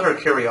this will build her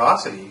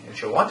curiosity, and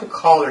she'll want to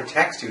call or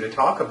text you to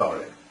talk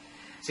about it.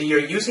 So you're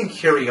using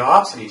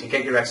curiosity to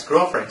get your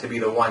ex-girlfriend to be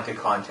the one to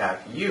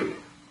contact you,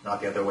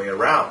 not the other way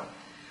around.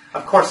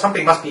 Of course,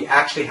 something must be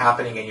actually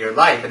happening in your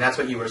life, and that's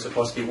what you were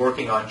supposed to be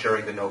working on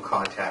during the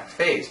no-contact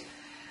phase.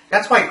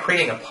 That's why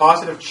creating a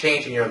positive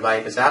change in your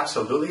life is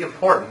absolutely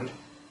important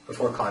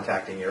before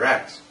contacting your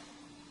ex.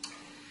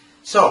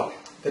 So,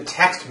 the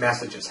text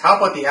messages. How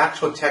about the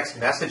actual text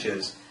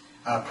messages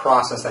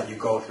process that you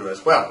go through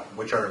as well,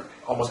 which are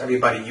almost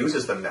everybody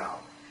uses them now?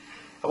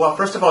 Well,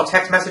 first of all,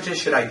 text messages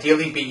should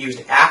ideally be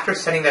used after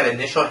sending that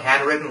initial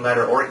handwritten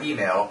letter or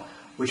email,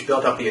 which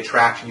built up the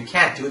attraction. You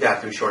can't do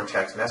that through short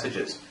text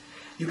messages.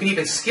 You can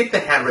even skip the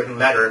handwritten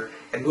letter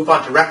and move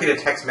on directly to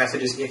text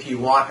messages if you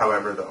want,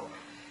 however, though.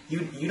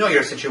 You know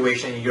your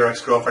situation and your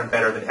ex-girlfriend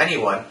better than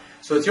anyone,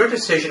 so it's your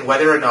decision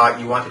whether or not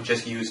you want to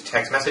just use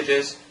text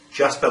messages,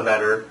 just the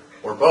letter,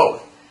 or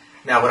both.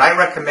 Now, what I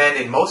recommend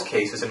in most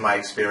cases, in my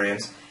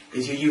experience,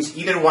 is you use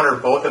either one or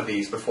both of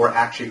these before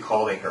actually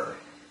calling her.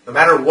 No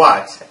matter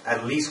what,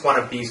 at least one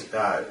of these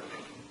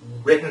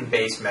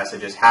written-based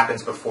messages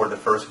happens before the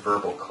first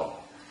verbal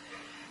call.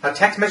 Now,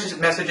 text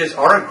messages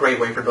are a great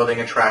way for building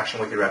attraction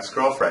with your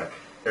ex-girlfriend.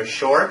 They're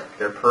short,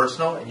 they're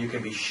personal, and you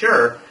can be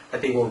sure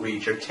that they will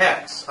read your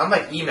texts.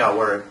 Unlike email,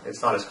 where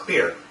it's not as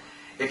clear.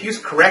 If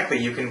used correctly,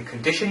 you can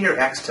condition your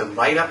ex to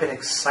light up in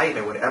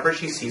excitement whenever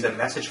she sees a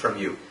message from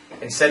you,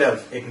 instead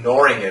of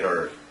ignoring it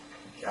or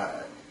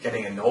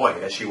getting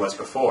annoyed as she was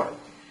before.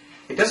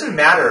 It doesn't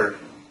matter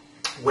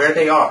where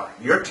they are.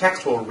 Your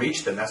text will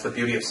reach them. That's the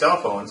beauty of cell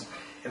phones.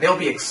 And they'll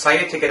be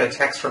excited to get a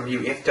text from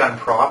you if done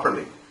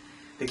properly.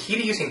 The key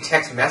to using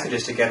text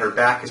messages to get her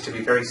back is to be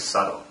very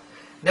subtle.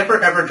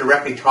 Never ever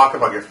directly talk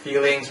about your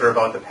feelings or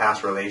about the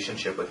past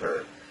relationship with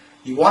her.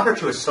 You want her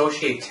to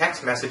associate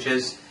text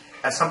messages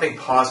as something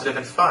positive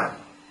and fun.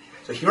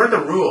 So here are the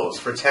rules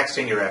for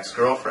texting your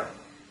ex-girlfriend.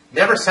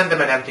 Never send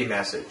them an empty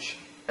message.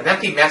 An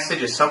empty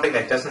message is something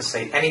that doesn't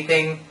say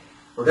anything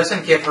or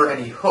doesn't give her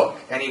any hook,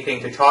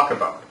 anything to talk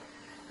about.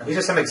 Now, these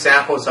are some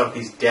examples of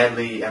these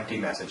deadly empty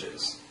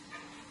messages.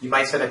 You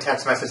might send a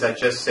text message that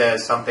just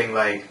says something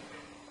like,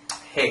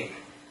 hey,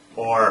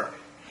 or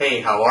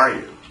hey, how are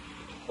you?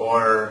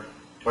 Or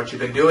what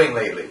you've been doing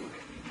lately?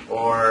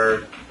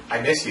 Or I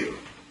miss you.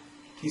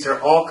 These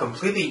are all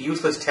completely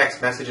useless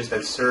text messages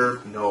that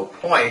serve no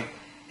point,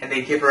 and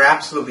they give her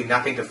absolutely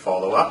nothing to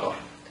follow up on.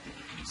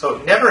 So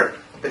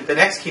the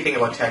next key thing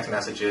about text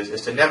messages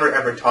is to never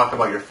ever talk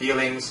about your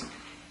feelings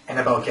and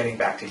about getting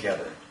back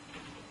together.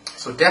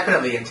 So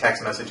definitely in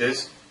text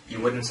messages, you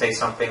wouldn't say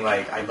something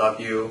like, I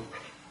love you,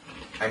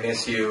 I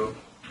miss you,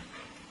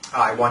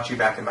 I want you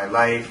back in my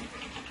life,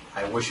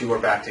 I wish you were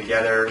back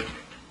together,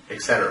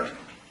 etc.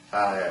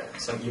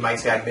 You might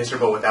say, I'm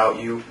miserable without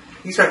you.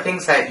 These are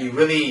things that you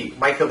really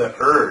might feel the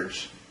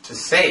urge to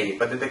say,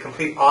 but they're the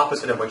complete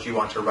opposite of what you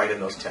want to write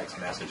in those text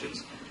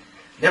messages.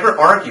 Never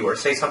argue or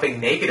say something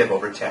negative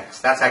over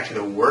text. That's actually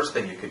the worst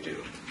thing you could do.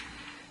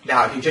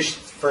 Now, if you just,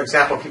 for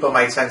example, people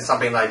might send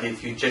something like,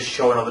 if you just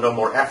show in a little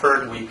more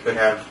effort, we could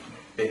have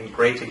been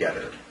great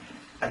together.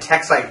 A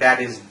text like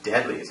that is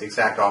deadly. It's the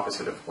exact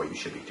opposite of what you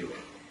should be doing.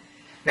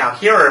 Now,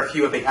 here are a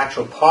few of the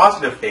actual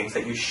positive things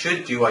that you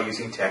should do while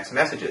using text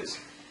messages.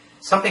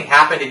 Something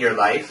happened in your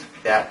life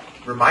that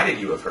reminded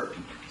you of her.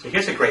 So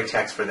here's a great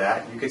text for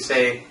that. You could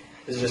say,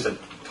 this is just a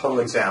total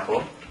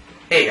example,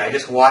 "Hey, I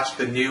just watched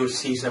the new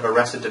season of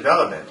Arrested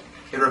Development.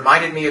 It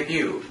reminded me of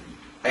you.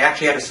 I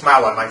actually had a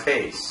smile on my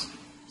face."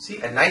 See,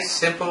 a nice,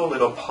 simple,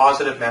 little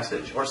positive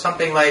message. Or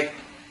something like,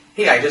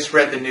 "Hey, I just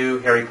read the new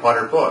Harry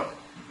Potter book.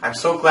 I'm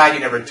so glad you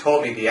never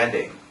told me the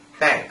ending.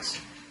 Thanks."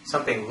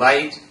 Something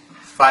light,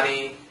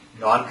 funny,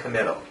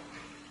 non-committal.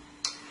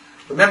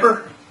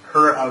 Remember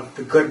her of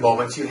the good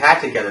moments you had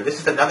together. This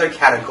is another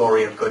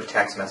category of good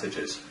text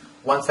messages.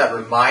 Ones that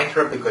remind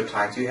her of the good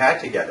times you had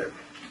together.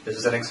 This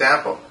is an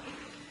example.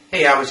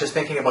 "Hey, I was just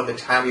thinking about the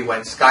time we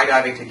went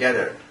skydiving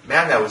together.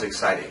 Man, that was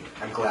exciting.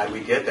 I'm glad we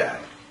did that."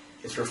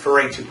 It's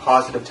referring to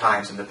positive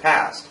times in the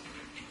past.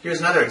 Here's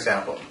another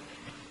example.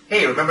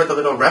 "Hey, remember the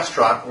little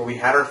restaurant where we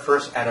had our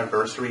first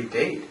anniversary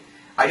date?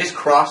 I just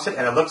crossed it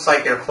and it looks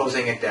like they're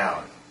closing it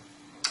down.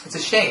 It's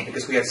a shame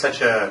because we had such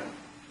a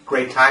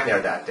great time there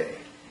that day."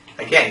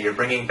 Again, you're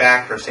bringing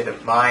back her state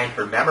of mind,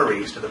 her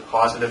memories to the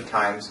positive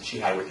times she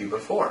had with you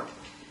before.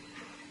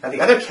 Now,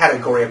 the other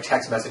category of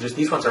text messages,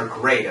 these ones are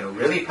great and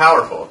really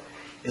powerful,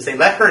 is they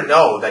let her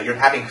know that you're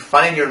having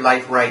fun in your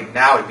life right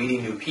now and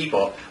meeting new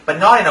people, but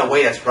not in a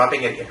way that's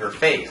rubbing it in her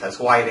face. That's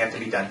why they have to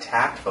be done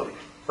tactfully.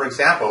 For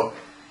example,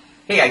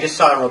 "Hey, I just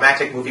saw a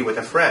romantic movie with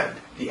a friend.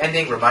 The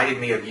ending reminded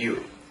me of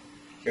you."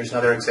 Here's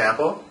another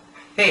example.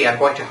 "Hey, I'm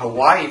going to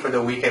Hawaii for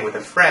the weekend with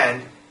a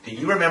friend. Do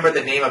you remember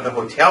the name of the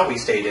hotel we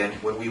stayed in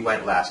when we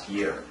went last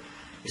year?"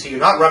 You see, you're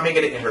not rubbing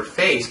it in her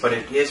face, but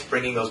it is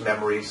bringing those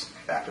memories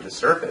back to the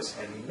surface,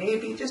 and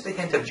maybe just a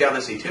hint of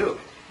jealousy too.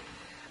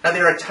 Now,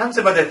 there are tons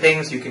of other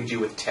things you can do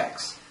with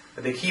text,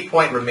 but the key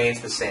point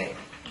remains the same.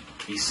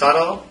 Be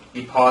subtle,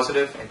 be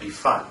positive, and be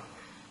fun.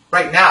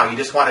 Right now, you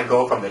just want to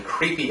go from the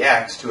creepy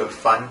ex to a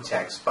fun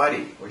text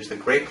buddy, which is a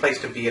great place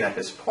to be in at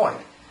this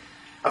point.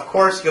 Of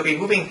course, you'll be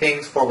moving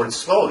things forward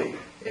slowly,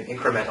 in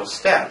incremental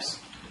steps.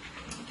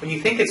 When you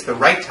think it's the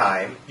right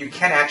time, you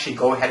can actually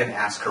go ahead and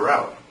ask her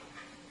out.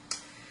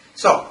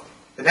 So,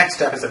 the next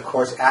step is, of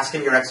course,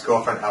 asking your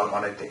ex-girlfriend out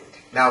on a date.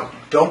 Now,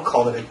 don't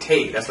call it a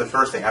date. That's the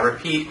first thing. I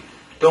repeat,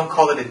 don't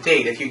call it a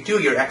date. If you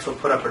do, your ex will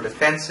put up her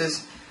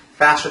defenses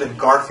faster than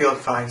Garfield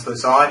finds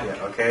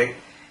lasagna, okay?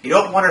 You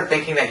don't want her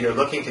thinking that you're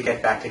looking to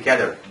get back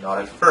together. Not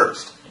at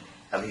first.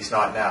 At least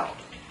not now.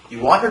 You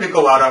want her to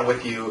go out on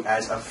with you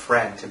as a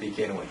friend to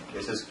begin with.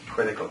 This is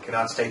critical.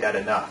 Cannot state that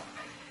enough.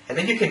 And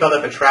then you can build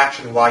up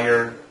attraction while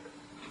you're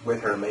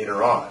with her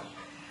later on.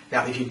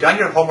 Now, if you've done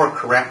your homework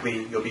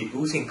correctly, you'll be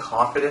oozing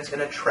confidence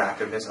and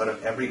attractiveness out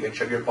of every inch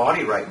of your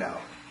body right now.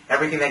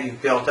 Everything that you've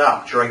built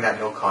up during that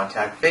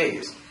no-contact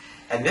phase.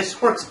 And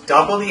this works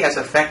doubly as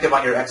effective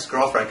on your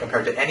ex-girlfriend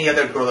compared to any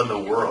other girl in the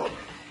world.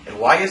 And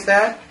why is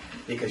that?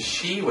 Because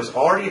she was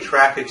already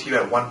attracted to you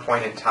at one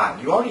point in time.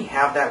 You already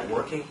have that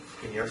working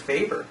in your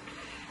favor.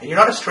 And you're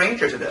not a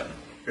stranger to them.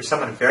 You're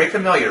someone very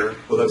familiar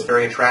who looks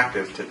very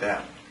attractive to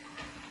them.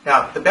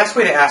 Now, the best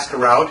way to ask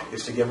her out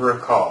is to give her a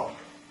call.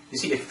 You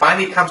see, it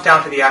finally comes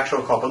down to the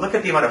actual call, but look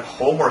at the amount of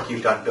homework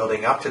you've done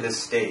building up to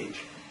this stage.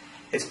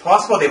 It's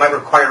possible they might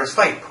require a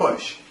slight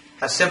push.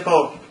 A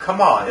simple, "Come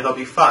on, it'll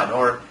be fun,"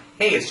 or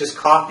 "Hey, it's just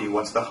coffee,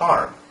 what's the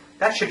harm?"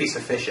 That should be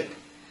sufficient.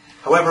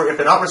 However, if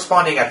they're not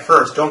responding at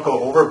first, don't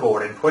go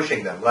overboard in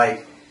pushing them,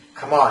 like,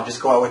 "Come on, just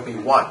go out with me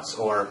once,"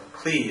 or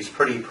 "Please,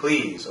 pretty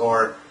please,"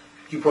 or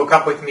 "You broke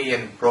up with me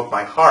and broke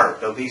my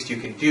heart. The least you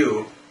can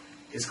do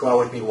is go out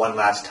with me one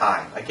last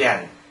time."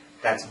 Again,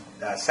 that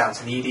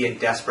sounds needy and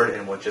desperate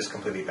and will just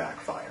completely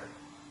backfire.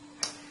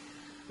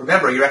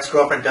 Remember, your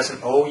ex-girlfriend doesn't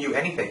owe you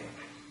anything.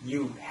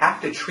 You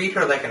have to treat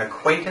her like an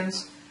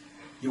acquaintance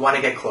you want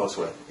to get close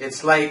with.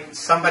 It's like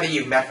somebody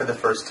you've met for the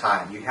first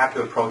time. You have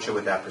to approach it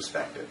with that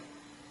perspective.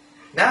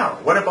 Now,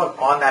 what about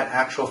on that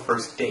actual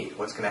first date?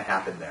 What's going to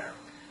happen there?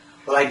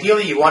 Well,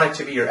 ideally, you want it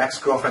to be your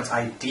ex-girlfriend's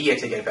idea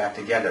to get back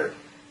together.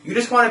 You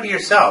just want to be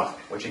yourself,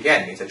 which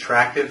again means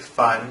attractive,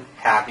 fun,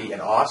 happy,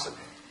 and awesome.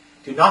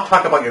 Do not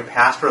talk about your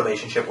past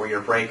relationship or your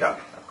breakup,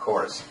 of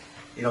course.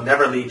 It'll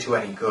never lead to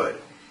any good.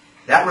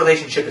 That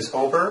relationship is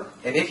over,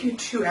 and if you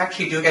two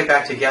actually do get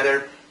back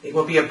together, it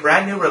will be a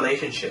brand new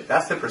relationship.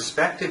 That's the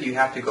perspective you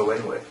have to go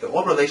in with. The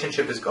old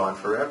relationship is gone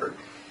forever.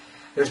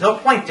 There's no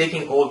point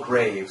digging old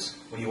graves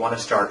when you want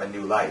to start a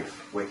new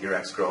life with your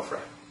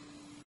ex-girlfriend.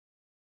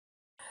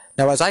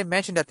 Now, as I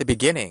mentioned at the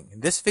beginning,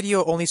 this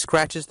video only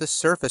scratches the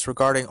surface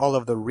regarding all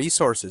of the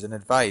resources and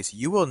advice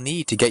you will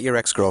need to get your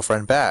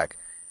ex-girlfriend back.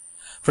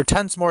 For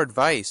tons more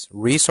advice,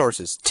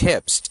 resources,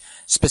 tips,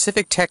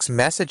 specific text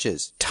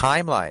messages,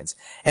 timelines,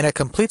 and a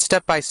complete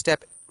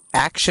step-by-step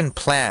action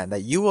plan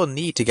that you will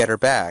need to get her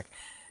back,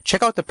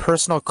 check out the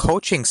personal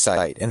coaching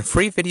site and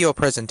free video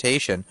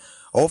presentation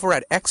over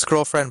at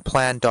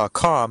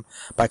exgirlfriendplan.com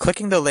by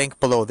clicking the link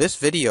below this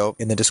video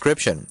in the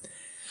description.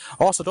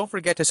 Also, don't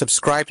forget to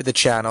subscribe to the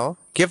channel,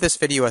 give this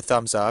video a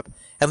thumbs up,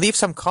 and leave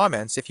some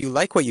comments if you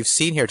like what you've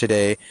seen here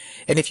today,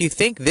 and if you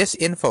think this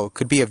info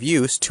could be of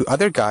use to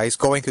other guys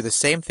going through the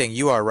same thing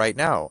you are right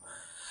now.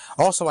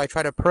 Also, I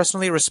try to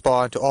personally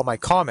respond to all my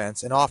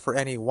comments and offer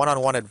any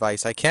one-on-one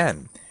advice I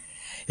can.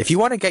 If you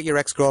want to get your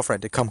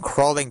ex-girlfriend to come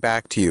crawling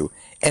back to you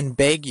and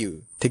beg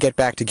you to get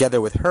back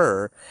together with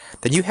her,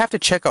 then you have to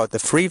check out the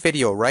free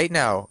video right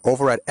now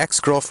over at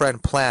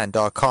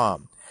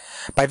exgirlfriendplan.com.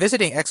 By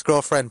visiting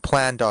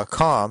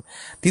exgirlfriendplan.com,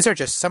 these are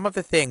just some of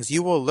the things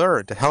you will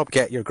learn to help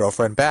get your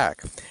girlfriend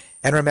back.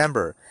 And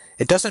remember,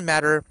 it doesn't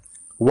matter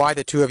why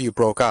the two of you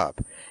broke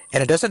up,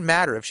 and it doesn't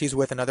matter if she's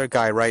with another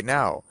guy right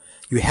now.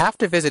 You have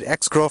to visit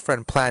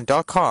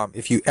exgirlfriendplan.com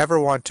if you ever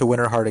want to win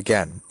her heart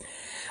again.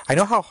 I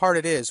know how hard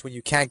it is when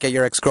you can't get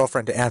your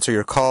ex-girlfriend to answer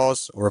your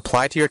calls or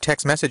reply to your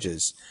text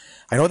messages.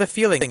 I know the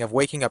feeling of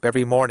waking up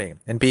every morning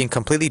and being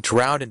completely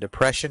drowned in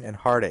depression and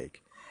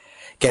heartache.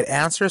 Get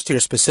answers to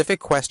your specific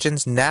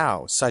questions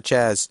now, such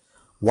as,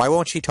 why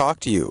won't she talk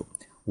to you?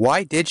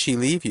 Why did she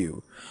leave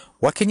you?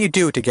 What can you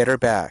do to get her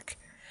back?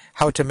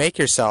 How to make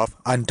yourself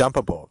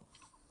undumpable.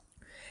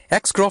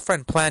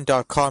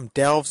 Exgirlfriendplan.com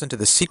delves into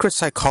the secret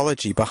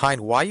psychology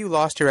behind why you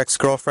lost your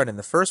ex-girlfriend in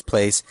the first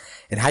place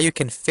and how you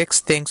can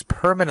fix things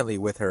permanently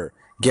with her,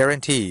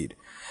 guaranteed.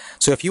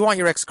 So if you want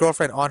your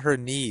ex-girlfriend on her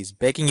knees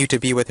begging you to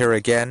be with her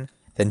again,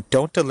 then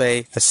don't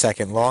delay a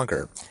second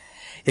longer.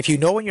 If you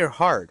know in your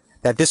heart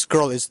that this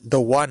girl is the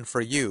one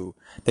for you,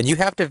 then you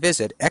have to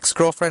visit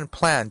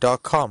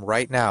exgirlfriendplan.com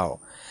right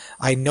now.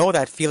 I know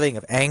that feeling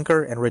of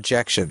anger and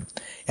rejection,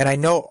 and I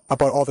know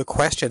about all the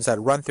questions that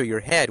run through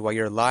your head while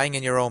you're lying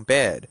in your own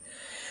bed.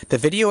 The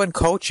video and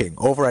coaching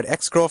over at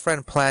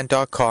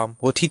exgirlfriendplan.com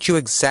will teach you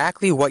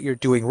exactly what you're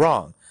doing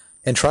wrong.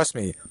 And trust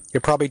me,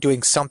 you're probably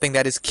doing something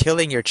that is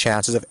killing your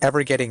chances of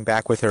ever getting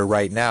back with her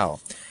right now.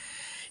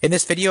 In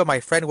this video,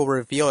 my friend will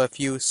reveal a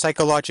few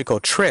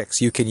psychological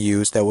tricks you can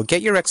use that will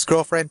get your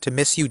ex-girlfriend to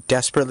miss you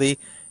desperately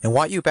and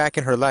want you back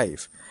in her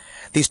life.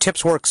 These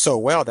tips work so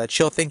well that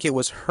she'll think it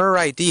was her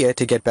idea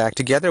to get back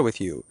together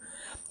with you.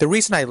 The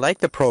reason I like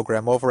the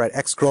program over at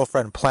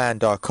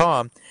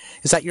exgirlfriendplan.com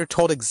is that you're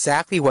told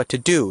exactly what to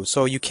do,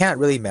 so you can't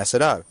really mess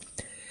it up.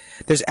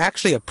 There's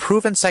actually a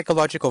proven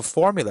psychological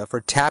formula for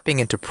tapping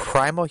into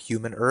primal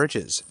human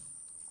urges.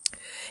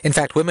 In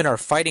fact, women are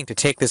fighting to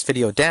take this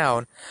video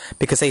down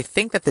because they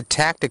think that the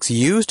tactics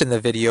used in the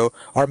video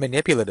are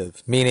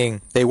manipulative,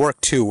 meaning they work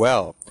too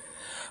well.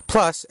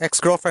 Plus,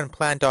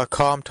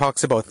 exgirlfriendplan.com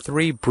talks about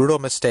 3 brutal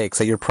mistakes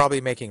that you're probably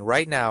making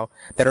right now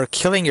that are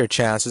killing your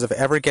chances of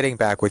ever getting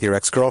back with your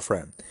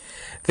ex-girlfriend.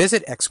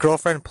 Visit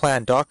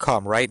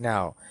exgirlfriendplan.com right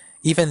now,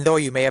 even though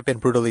you may have been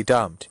brutally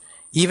dumped,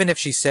 even if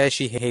she says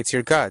she hates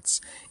your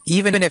guts,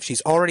 even if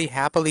she's already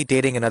happily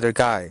dating another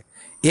guy.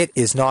 It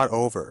is not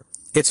over.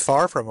 It's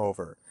far from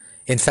over.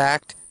 In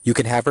fact, you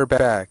can have her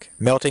back,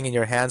 melting in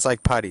your hands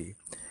like putty.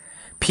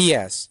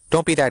 P.S.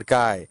 Don't be that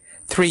guy,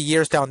 3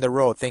 years down the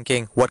road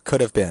thinking, what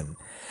could have been?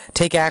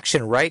 Take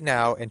action right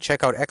now and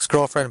check out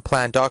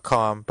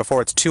exgirlfriendplan.com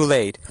before it's too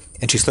late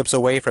and she slips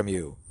away from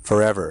you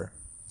forever.